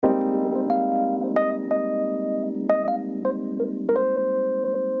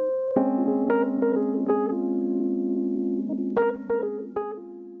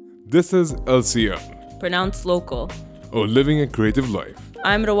This is LCM, pronounced local. or Living a Creative Life.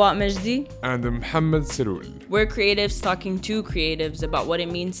 I'm Rawat Majdi. And I'm Mohammed Sarul. We're creatives talking to creatives about what it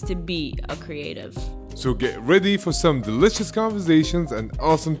means to be a creative. So get ready for some delicious conversations and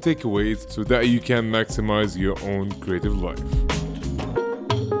awesome takeaways so that you can maximize your own creative life.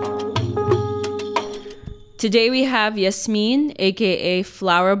 Today we have Yasmin, aka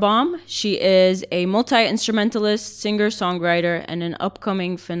Flower Bomb. She is a multi-instrumentalist, singer-songwriter, and an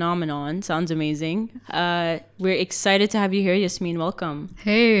upcoming phenomenon. Sounds amazing. We're excited to have you here, Yasmin. Welcome.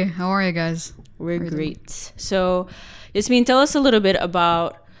 Hey, how are you guys? We're great. So, Yasmin, tell us a little bit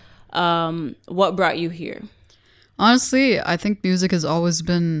about what brought you here. Honestly, I think music has always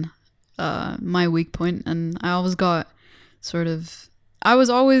been my weak point, and I was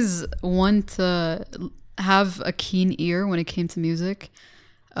always one to have a keen ear when it came to music.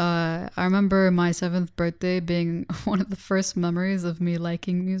 I remember my 7th birthday being one of the first memories of me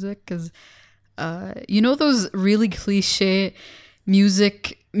liking music, because those really cliche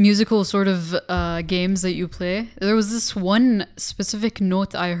musical sort of games that you play. There was this one specific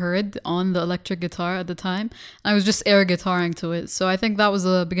note I heard on the electric guitar at the time. I was just air guitaring to it. So I think that was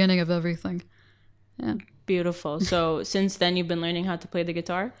the beginning of everything. Yeah. Beautiful. So since then you've been learning how to play the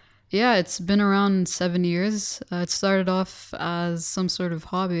guitar? Yeah, it's been around 7 years. It started off as some sort of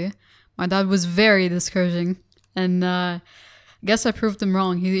hobby. My dad was very discouraging, and I guess I proved him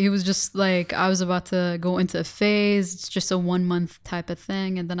wrong. He was just like, I was about to go into a phase. It's just a 1 month type of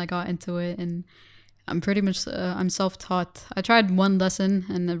thing, and then I got into it, and I'm pretty much I'm self-taught. I tried one lesson,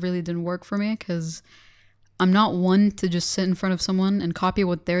 and it really didn't work for me because I'm not one to just sit in front of someone and copy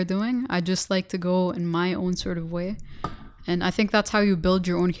what they're doing. I just like to go in my own sort of way. And I think that's how you build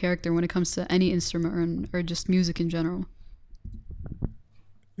your own character when it comes to any instrument or just music in general.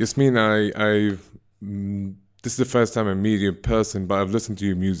 Yasmin, this is the first time I meet you in person, but I've listened to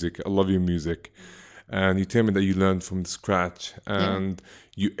your music. I love your music. And you tell me that you learned from scratch and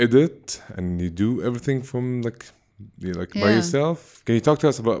you edit and you do everything from by yourself. Can you talk to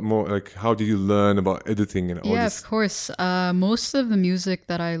us about more, like, how did you learn about editing and all this? Yeah, of course. Most of the music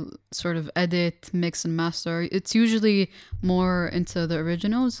that I sort of edit, mix, and master, it's usually more into the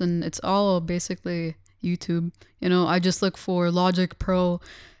originals, and it's all basically YouTube. I just look for Logic Pro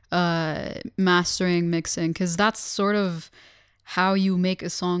mastering, mixing, because that's sort of how you make a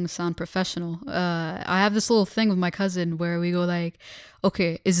song sound professional. I have this little thing with my cousin where we go like,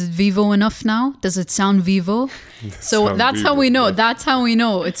 okay, is it Vivo enough now? Does it sound Vivo? So that's how we know. Yeah. That's how we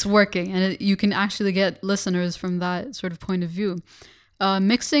know it's working. And you can actually get listeners from that sort of point of view.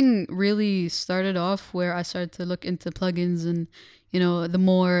 Mixing really started off where I started to look into plugins and, the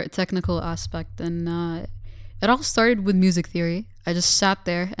more technical aspect. And it all started with music theory. I just sat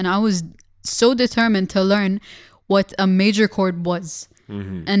there and I was so determined to learn what a major chord was.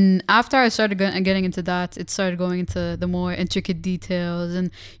 Mm-hmm. And after I started getting into that, it started going into the more intricate details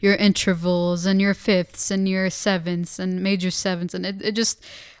and your intervals and your fifths and your sevenths and major sevenths. And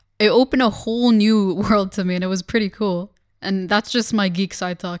it opened a whole new world to me, and it was pretty cool. And that's just my geek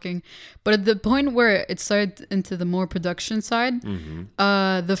side talking. But at the point where it started into the more production side,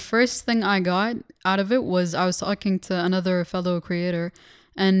 the first thing I got out of it was I was talking to another fellow creator,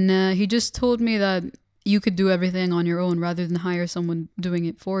 and he just told me that you could do everything on your own rather than hire someone doing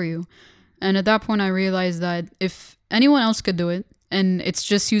it for you. And at that point, I realized that if anyone else could do it, and it's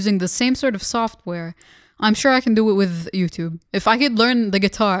just using the same sort of software, I'm sure I can do it with YouTube. If I could learn the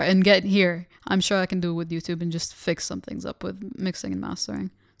guitar and get here, I'm sure I can do it with YouTube and just fix some things up with mixing and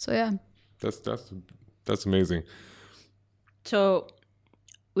mastering. So yeah. That's amazing. So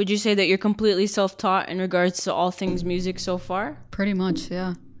would you say that you're completely self-taught in regards to all things music so far? Pretty much,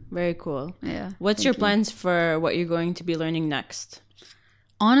 yeah. Very cool. Yeah. What's your plans for what you're going to be learning next?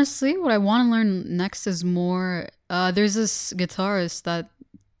 Honestly, what I want to learn next is more... there's this guitarist that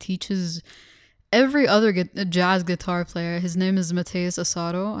teaches every other jazz guitar player. His name is Mateus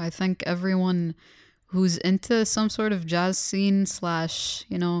Asado. I think everyone who's into some sort of jazz scene /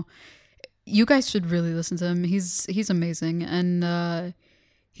 you guys should really listen to him. He's amazing. And...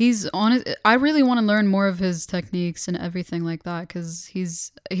 he's honest. I really want to learn more of his techniques and everything like that, because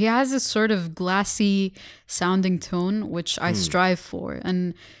he has this sort of glassy sounding tone, which I strive for.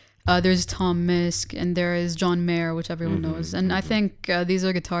 And there's Tom Misk and there is John Mayer, which everyone knows. And I think these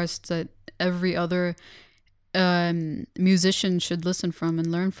are guitarists that every other musician should listen from and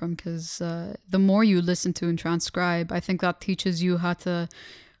learn from, because the more you listen to and transcribe, I think that teaches you how to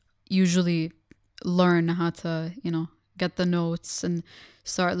usually learn how to, get the notes and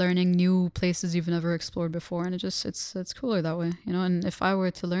start learning new places you've never explored before. And it's cooler that way, And if I were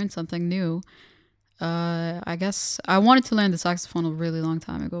to learn something new, I guess I wanted to learn the saxophone a really long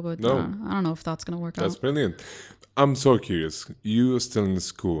time ago, but No. I don't know if that's gonna work That's out. brilliant. I'm so curious. You are still in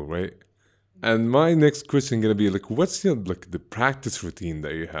school, right? And my next question gonna be like, what's your like the practice routine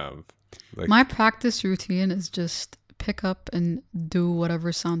that you have? Like, My practice routine is just pick up and do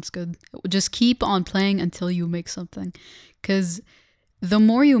whatever sounds good. Just keep on playing until you make something, because the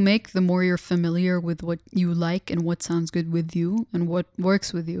more you make, the more you're familiar with what you like and what sounds good with you and what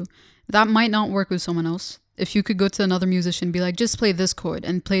works with you. That might not work with someone else. If you could go to another musician and be like, just play this chord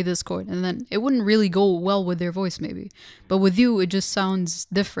and play this chord, and then it wouldn't really go well with their voice maybe. But with you, it just sounds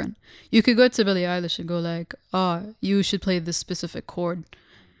different. You could go to Billie Eilish and go like, you should play this specific chord.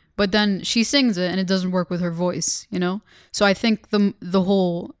 But then she sings it and it doesn't work with her voice, you know? So I think the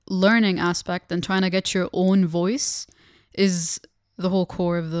whole learning aspect and trying to get your own voice is the whole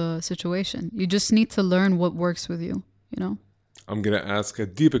core of the situation. You just need to learn what works with you, you know? I'm gonna ask a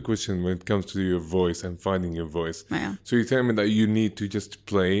deeper question when it comes to your voice and finding your voice. Yeah. So you tell me that you need to just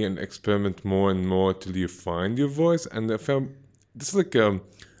play and experiment more and more till you find your voice. And I found this is like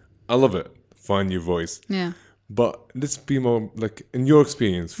I love it. Find your voice. Yeah. But let's be more like in your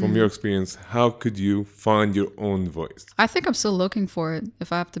experience, from your experience, how could you find your own voice? I think I'm still looking for it,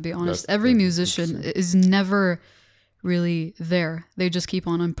 if I have to be honest. That's- Every that's musician is never really there. They just keep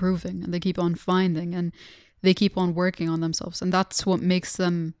on improving and they keep on finding and they keep on working on themselves. And that's what makes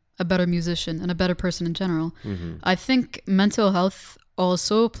them a better musician and a better person in general. I think mental health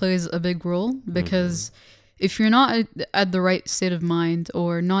also plays a big role because if you're not at the right state of mind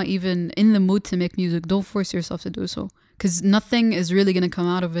or not even in the mood to make music, don't force yourself to do so. Because nothing is really going to come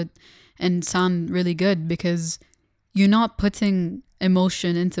out of it and sound really good because you're not putting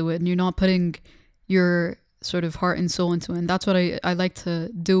emotion into it and you're not putting your sort of heart and soul into it. And that's what I like to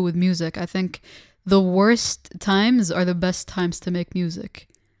do with music. I think the worst times are the best times to make music.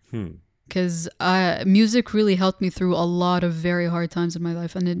 Because music really helped me through a lot of very hard times in my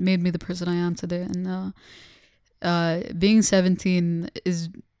life and it made me the person I am today. And being 17 is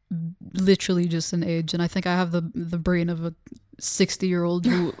literally just an age. And I think I have the brain of a 60-year-old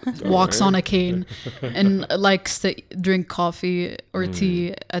who walks on a cane and likes to drink coffee or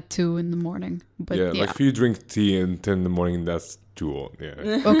tea at 2 in the morning. But Yeah, like if you drink tea at 10 in the morning, that's too old.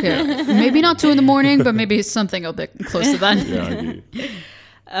 Yeah. Okay, maybe not 2 in the morning, but maybe something a bit close to that. Yeah, I get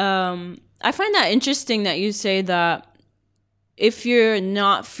you. I find that interesting that you say that if you're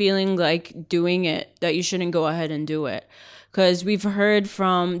not feeling like doing it, that you shouldn't go ahead and do it. Because we've heard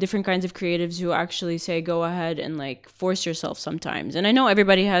from different kinds of creatives who actually say go ahead and like force yourself sometimes. And I know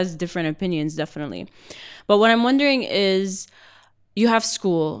everybody has different opinions, definitely. But what I'm wondering is, you have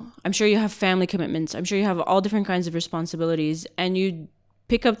school. I'm sure you have family commitments. I'm sure you have all different kinds of responsibilities. And you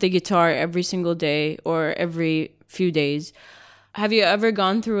pick up the guitar every single day or every few days. Have you ever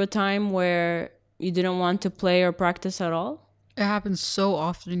gone through a time where you didn't want to play or practice at all? It happens so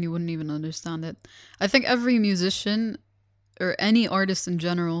often you wouldn't even understand it. I think every musician or any artist in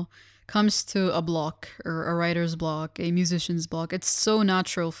general comes to a block or a writer's block, a musician's block. It's so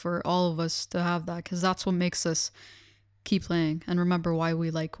natural for all of us to have that because that's what makes us keep playing and remember why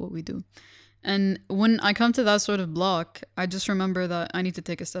we like what we do. And when I come to that sort of block, I just remember that I need to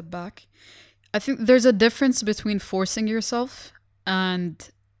take a step back. I think there's a difference between forcing yourself and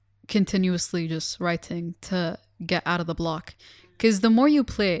continuously just writing to get out of the block. Because the more you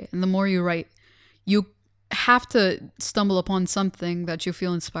play and the more you write, you have to stumble upon something that you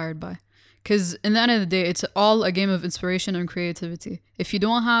feel inspired by. Because in the end of the day, it's all a game of inspiration and creativity. If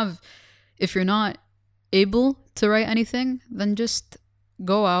you're not able to write anything, then just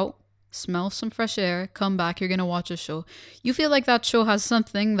go out, smell some fresh air, come back, you're going to watch a show. You feel like that show has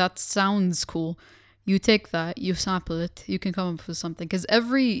something that sounds cool. You take that, you sample it, you can come up with something. Because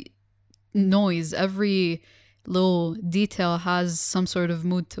every noise, every little detail has some sort of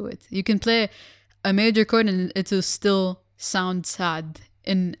mood to it. You can play a major chord and it will still sound sad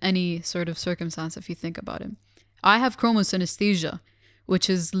in any sort of circumstance if you think about it. I have chromosynesthesia, which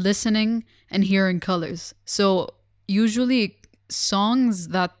is listening and hearing colors. So usually songs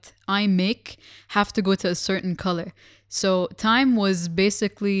that I make have to go to a certain color. So Time was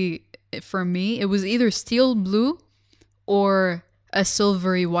basically, for me, it was either steel blue or a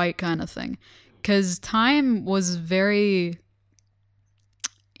silvery white kind of thing. Because Time was very,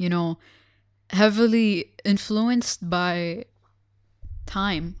 heavily influenced by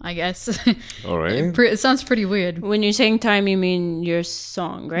time, I guess. All right. It sounds pretty weird. When you're saying time, you mean your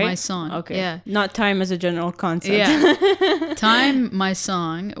song, right? My song. Okay. Yeah. Not time as a general concept. Yeah. Time, my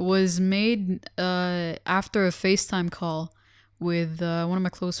song, was made after a FaceTime call with one of my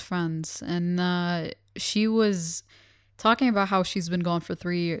close friends. And she was talking about how she's been gone for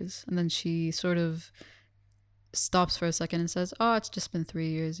 3 years, and then she sort of stops for a second and says, "Oh, it's just been 3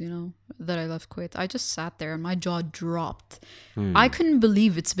 years, that I left Kuwait." I just sat there and my jaw dropped. I couldn't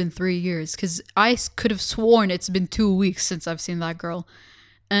believe it's been 3 years because I could have sworn it's been 2 weeks since I've seen that girl.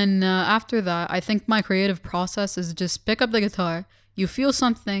 And after that, I think my creative process is just pick up the guitar, you feel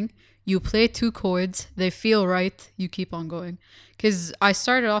something, you play 2 chords, they feel right, you keep on going. Because I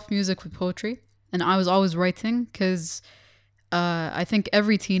started off music with poetry, and I was always writing because I think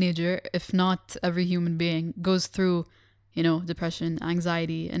every teenager, if not every human being, goes through, depression,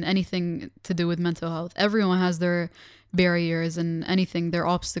 anxiety, and anything to do with mental health. Everyone has their barriers and their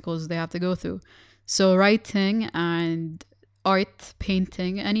obstacles they have to go through. So writing and art,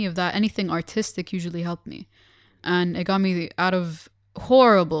 painting, any of that, anything artistic usually helped me. And it got me out of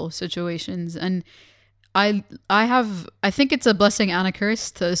horrible situations. And I think it's a blessing and a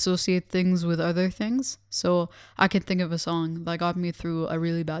curse to associate things with other things. So I can think of a song that got me through a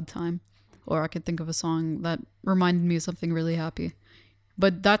really bad time, or I could think of a song that reminded me of something really happy.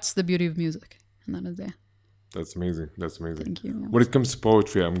 But that's the beauty of music at the end of the day. That's amazing. Thank you. When it comes to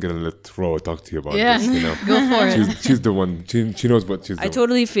poetry, I'm gonna let Ro talk to you about Yeah, this. go for it. She's the one. She knows what she's doing. I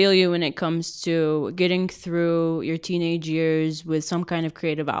totally feel you when it comes to getting through your teenage years with some kind of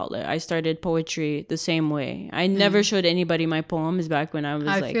creative outlet. I started poetry the same way. I never showed anybody my poems back when I was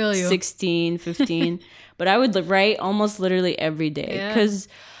I feel you. 16, 15. But I would write almost literally every day. Because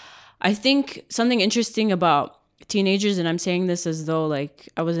I think something interesting about teenagers, and I'm saying this as though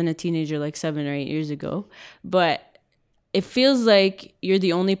I wasn't a teenager 7 or 8 years ago, but it feels like you're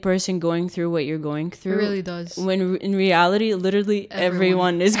the only person going through what you're going through. It really does. When in reality, literally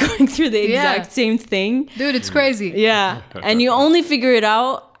everyone is going through the exact same thing. Dude, it's crazy. Yeah. And you only figure it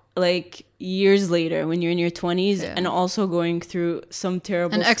out years later when you're in your 20s and also going through some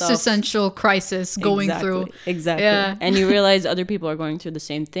terrible An existential crisis going through. Exactly. Yeah. And you realize other people are going through the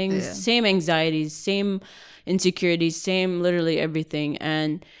same things, same anxieties, same insecurities, same literally everything.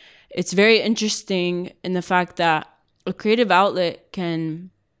 And it's very interesting in the fact that a creative outlet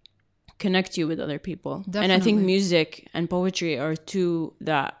can connect you with other people. Definitely. And I think music and poetry are two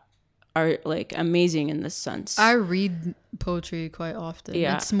that are amazing in this sense. I read poetry quite often.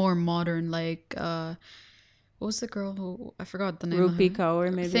 Yeah. It's more modern, what was the girl who, I forgot the name Rupi of her.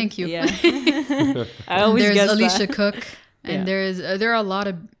 Kaur, maybe. Thank you. Yeah. I always There's guess Alicia that. Cook, and Yeah. there are a lot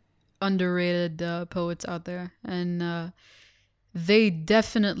of underrated poets out there, and they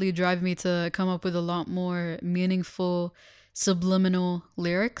definitely drive me to come up with a lot more meaningful, subliminal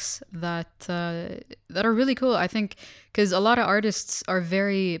lyrics that are really cool. I think because a lot of artists are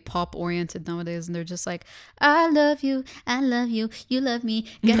very pop oriented nowadays, and they're just like, "I love you, you love me,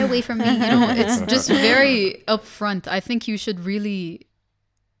 get away from me." It's just very upfront. I think you should really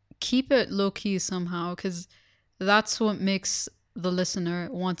keep it low key somehow, because that's what makes the listener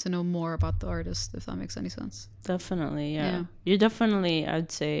want to know more about the artist, if that makes any sense. Definitely, yeah. You're definitely, I'd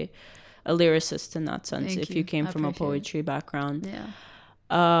say, a lyricist in that sense. Thank if you. you came I from a appreciate poetry background.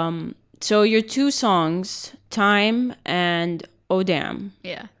 Yeah. So your 2 songs, Time and Oh Damn,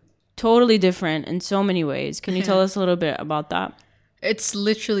 Yeah. totally different in so many ways. Can you tell us a little bit about that? It's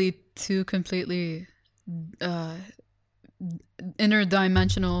literally 2 completely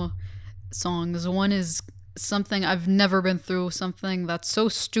interdimensional songs. One is something I've never been through, something that's so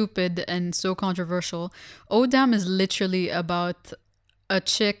stupid and so controversial. Oh Damn is literally about a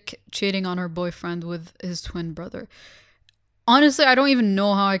chick cheating on her boyfriend with his twin brother. Honestly, I don't even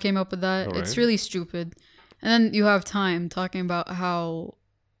know how I came up with that. All It's right. really stupid. And then you have Time, talking about how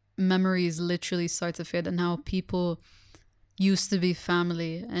memories literally start to fade, and how people used to be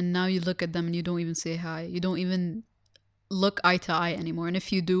family, and now you look at them and you don't even say hi. You don't even look eye to eye anymore, and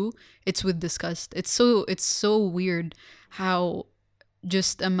if you do, it's with disgust. It's so weird how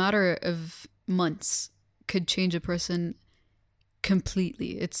just a matter of months could change a person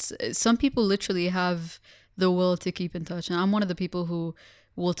completely. It's some people literally have the will to keep in touch, and I'm one of the people who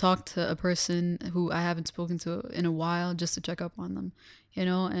will talk to a person who I haven't spoken to in a while just to check up on them,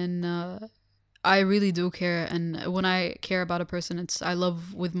 and I really do care. And when I care about a person, I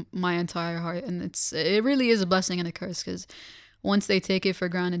love with my entire heart, and it really is a blessing and a curse, because once they take it for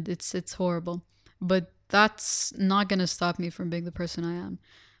granted, it's horrible. But that's not gonna stop me from being the person I am.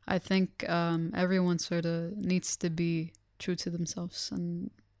 I think everyone sort of needs to be true to themselves, and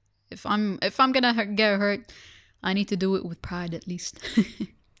if I'm gonna get hurt, I need to do it with pride at least.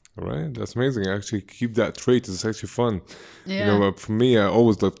 All right, that's amazing. Actually, keep that trait. It's actually fun. Yeah. For me, I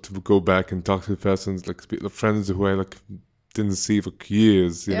always love to go back and talk to persons, the friends who I didn't see for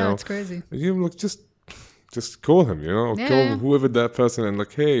years. You know, it's crazy. just call him. Or Yeah. call whoever that person and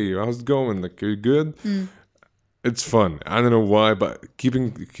hey, how's it going? Are you good? it's fun. I don't know why, but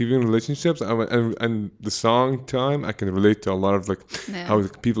keeping relationships and the song time, I can relate to a lot of like Yeah. how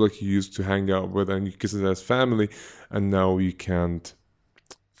like, people like you used to hang out with and you kiss it as family, and now you can't.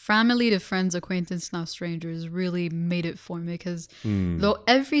 Family to friends, acquaintance, now strangers really made it for me because Hmm. though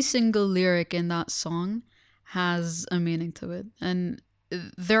every single lyric in that song has a meaning to it, and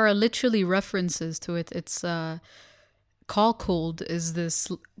there are literally references to it. It's Call Cold is this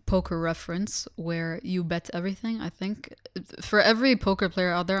poker reference where you bet everything. I think for every poker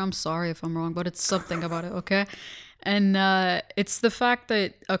player out there, I'm sorry if I'm wrong, but it's something about it, okay? And it's the fact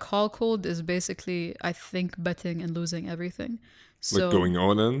that a call cold is basically, I think, betting and losing everything. So Like going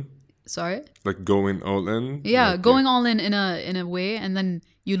all in, sorry, like going all in. yeah, Like, going all in a way, and then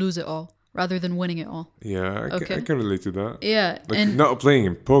you lose it all rather than winning it all. Yeah, Okay. I can relate to that. Yeah, Like and not playing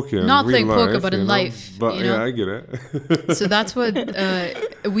in poker, in Not real playing poker, life, but in you know? life, But you know? yeah, I get it. so that's what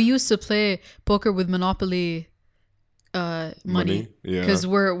we used to play poker with Monopoly money Yeah. because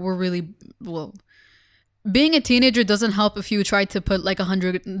we're really well. Being a teenager doesn't help if you try to put like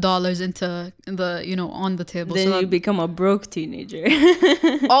 $100 into the on the table. Then so you become a broke teenager.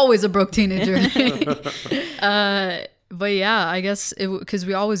 always a broke teenager. But yeah, I guess because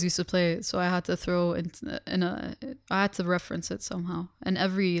we always used to play it, so I had to throw I had to reference it somehow, and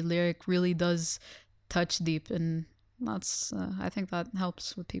every lyric really does touch deep, and that's I think that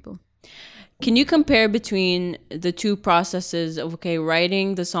helps with people. Can you compare between the two processes of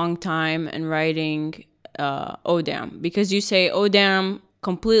writing the song Time and writing Oh Damn? Because you say Oh Damn,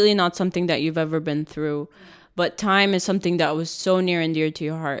 completely not something that you've ever been through, but Time is something that was so near and dear to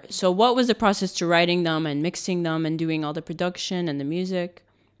your heart. So what was the process to writing them and mixing them and doing all the production and the music?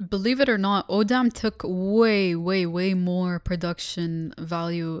 Believe it or not, Odam took way, way, way more production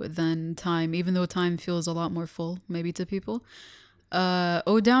value than Time, even though Time feels a lot more full, maybe to people.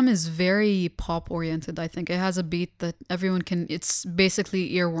 Odam is very pop oriented. I think it has a beat that everyone can. It's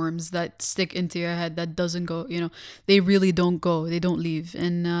basically earworms that stick into your head that doesn't go. They really don't go. They don't leave.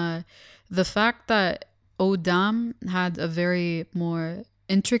 And the fact that Odam had a very more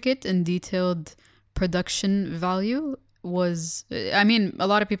intricate and detailed production value was. I mean, a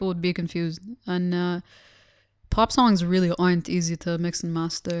lot of people would be confused, and pop songs really aren't easy to mix and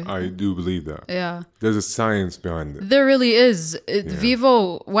master. I do believe that. Yeah. There's a science behind it. There really is.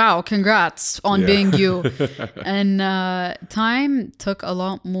 Vivo, wow, congrats on being you. And Time took a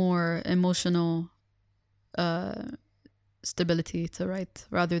lot more emotional stability to write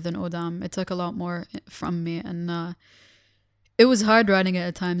rather than Odam. It took a lot more from me. And it was hard writing it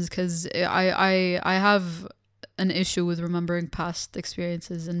at times because I have an issue with remembering past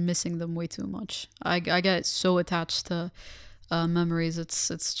experiences and missing them way too much. I get so attached to memories.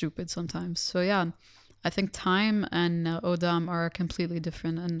 It's stupid sometimes. So yeah, I think Time and Odam are completely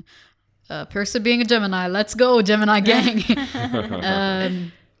different. And Persa being a Gemini, let's go Gemini gang.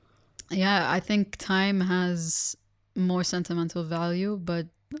 Yeah, I think Time has more sentimental value, but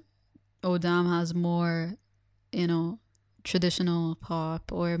Odam has more, traditional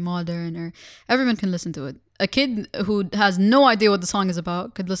pop or modern, or everyone can listen to it. A kid who has no idea what the song is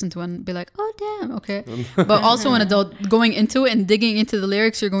about could listen to it and be like, oh, damn, okay. But also an adult going into it and digging into the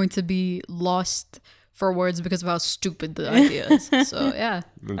lyrics, you're going to be lost for words because of how stupid the idea is. So, yeah.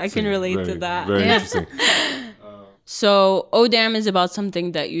 I can relate to that. Very Yeah. interesting. So Oh Damn is about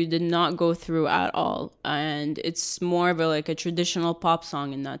something that you did not go through at all. And it's more of a traditional pop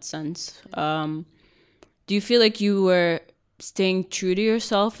song in that sense. Do you feel like you were staying true to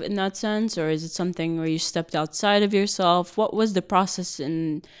yourself in that sense, or is it something where you stepped outside of yourself? What was the process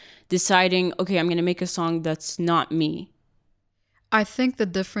in deciding, okay, I'm going to make a song that's not me? I think the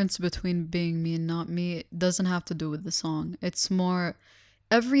difference between being me and not me doesn't have to do with the song. It's more,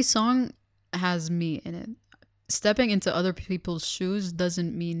 every song has me in it. Stepping into other people's shoes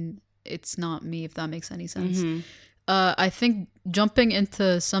doesn't mean it's not me, if that makes any sense. I think jumping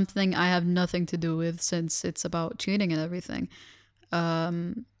into something I have nothing to do with, since it's about cheating and everything.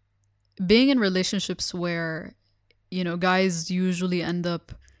 Being in relationships where, guys usually end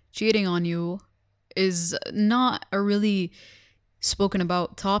up cheating on you is not a really spoken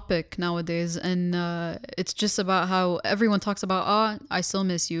about topic nowadays. And it's just about how everyone talks about, I still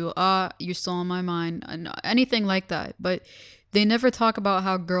miss you. You're still on my mind. And anything like that. But they never talk about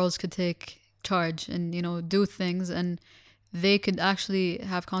how girls could take charge and do things, and they could actually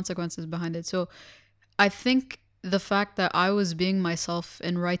have consequences behind it. So I think the fact that I was being myself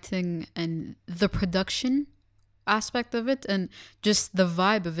in writing and the production aspect of it and just the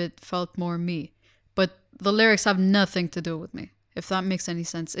vibe of it felt more me, but the lyrics have nothing to do with me, if that makes any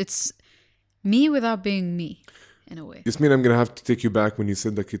sense. It's me without being me. in a way. This means I'm gonna have to take you back when you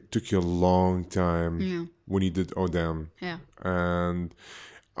said like it took you a long time when you did Oh Damn. Yeah. And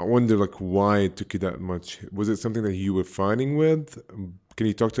I wonder like why it took you that much. Was it something that you were fighting with? Can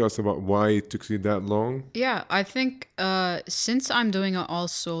you talk to us about why it took you that long? Yeah, I think since I'm doing it all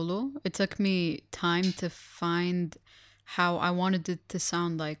solo, it took me time to find how I wanted it to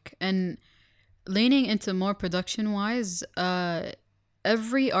sound like. And leaning into more production-wise,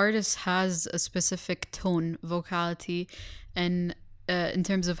 every artist has a specific tone, vocality, and in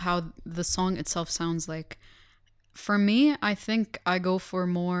terms of how the song itself sounds like. For me, I think I go for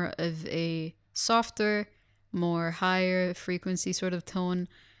more of a softer, more higher frequency sort of tone,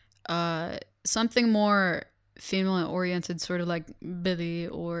 something more female-oriented, sort of like Billie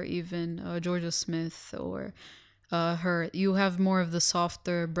or even Georgia Smith or her. You have more of the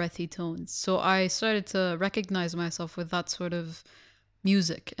softer, breathy tones. So I started to recognize myself with that sort of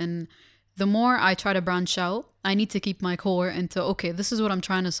music. And the more I try to branch out, I need to keep my core into, okay, this is what I'm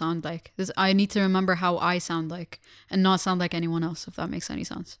trying to sound like. I need to remember how I sound like and not sound like anyone else, if that makes any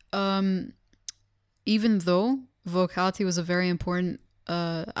sense. Even though vocality was a very important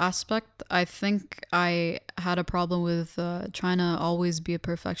aspect, I think I had a problem with trying to always be a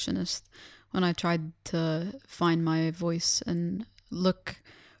perfectionist when I tried to find my voice and look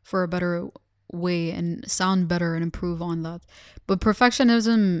for a better way and sound better and improve on that. But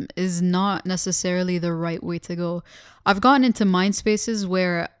perfectionism is not necessarily the right way to go. I've gotten into mind spaces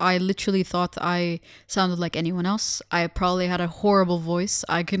where I literally thought I sounded like anyone else. I probably had a horrible voice.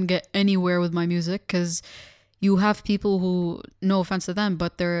 I couldn't get anywhere with my music because you have people who, no offense to them,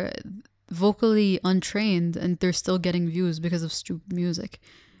 but they're vocally untrained and they're still getting views because of stupid music.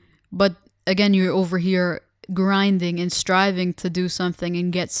 But again, you're over here grinding and striving to do something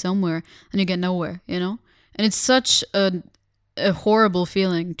and get somewhere, and you get nowhere, you know? And it's such a horrible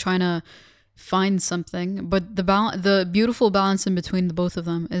feeling trying to find something. But the beautiful balance in between the both of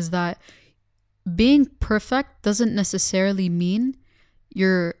them is that being perfect doesn't necessarily mean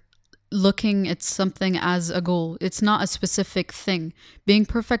you're looking at something as a goal. It's not a specific thing. Being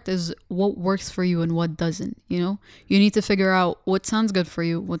perfect is what works for you and what doesn't, you know? You need to figure out what sounds good for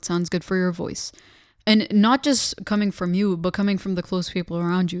you, what sounds good for your voice. And not just coming from you, but coming from the close people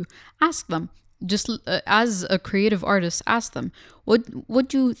around you. Ask them. Just as a creative artist, ask them, what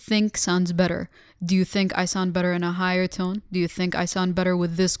do you think sounds better? Do you think I sound better in a higher tone? Do you think I sound better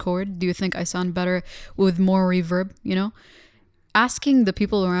with this chord? Do you think I sound better with more reverb? You know? Asking the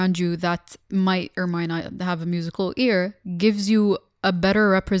people around you that might or might not have a musical ear gives you a better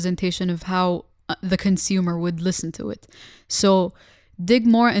representation of how the consumer would listen to it. So dig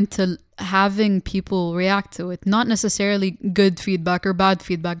more into having people react to it, not necessarily good feedback or bad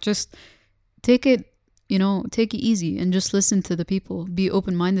feedback. Just take it easy and just listen to the people. Be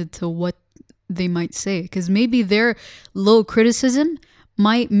open-minded to what they might say, because maybe their low criticism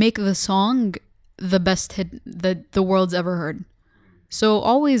might make the song the best hit that the world's ever heard. So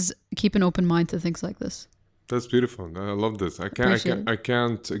always keep an open mind to things like this. That's beautiful. I love this. I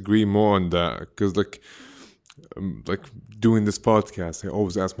can't agree more on that, because like doing this podcast, I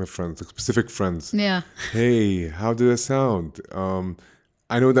always ask my friends, like specific friends, hey, how did it sound?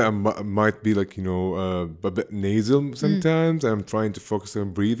 I know that I might be like, a bit nasal sometimes. I'm trying to focus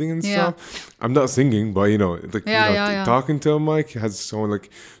on breathing and stuff. I'm not singing, but talking to a mic has someone like,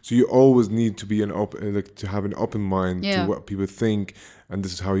 so you always need to be to have an open mind to what people think, and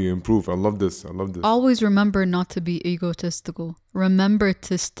this is how you improve. I love this. Always remember not to be egotistical. Remember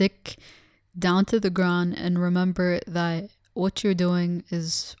to stick down to the ground and remember that what you're doing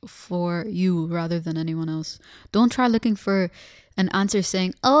is for you rather than anyone else. Don't try looking for an answer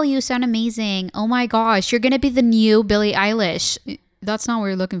saying, oh, you sound amazing. Oh my gosh, you're going to be the new Billie Eilish. That's not what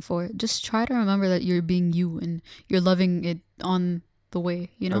you're looking for. Just try to remember that you're being you and you're loving it on the way,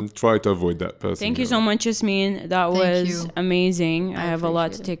 you know? And try to avoid that person. Thank you so much, Yasmin. That was amazing. I have a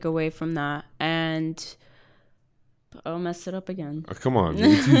lot to take away from that. And I'll mess it up again. Oh, come on.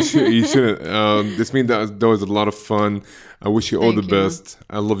 You shouldn't. This means that was a lot of fun. I wish you all the best.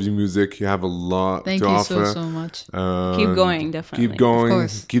 I love your music. You have a lot to offer. Thank you so much. Keep going, definitely. Keep going. Of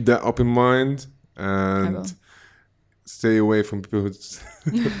course. Keep that open mind. And stay away from people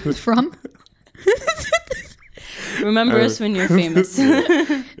who... From? Remember us when you're famous.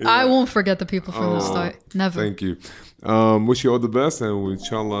 I won't forget the people from the start. Never. Thank you. Wish you all the best. And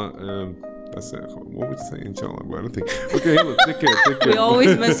inshallah... That's it. What would you say? Inshallah. I don't think. Okay, take care. We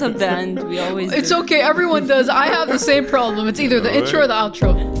always mess up the end. It's okay. Everyone does. I have the same problem. It's either the intro or the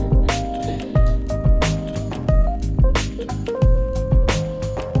outro.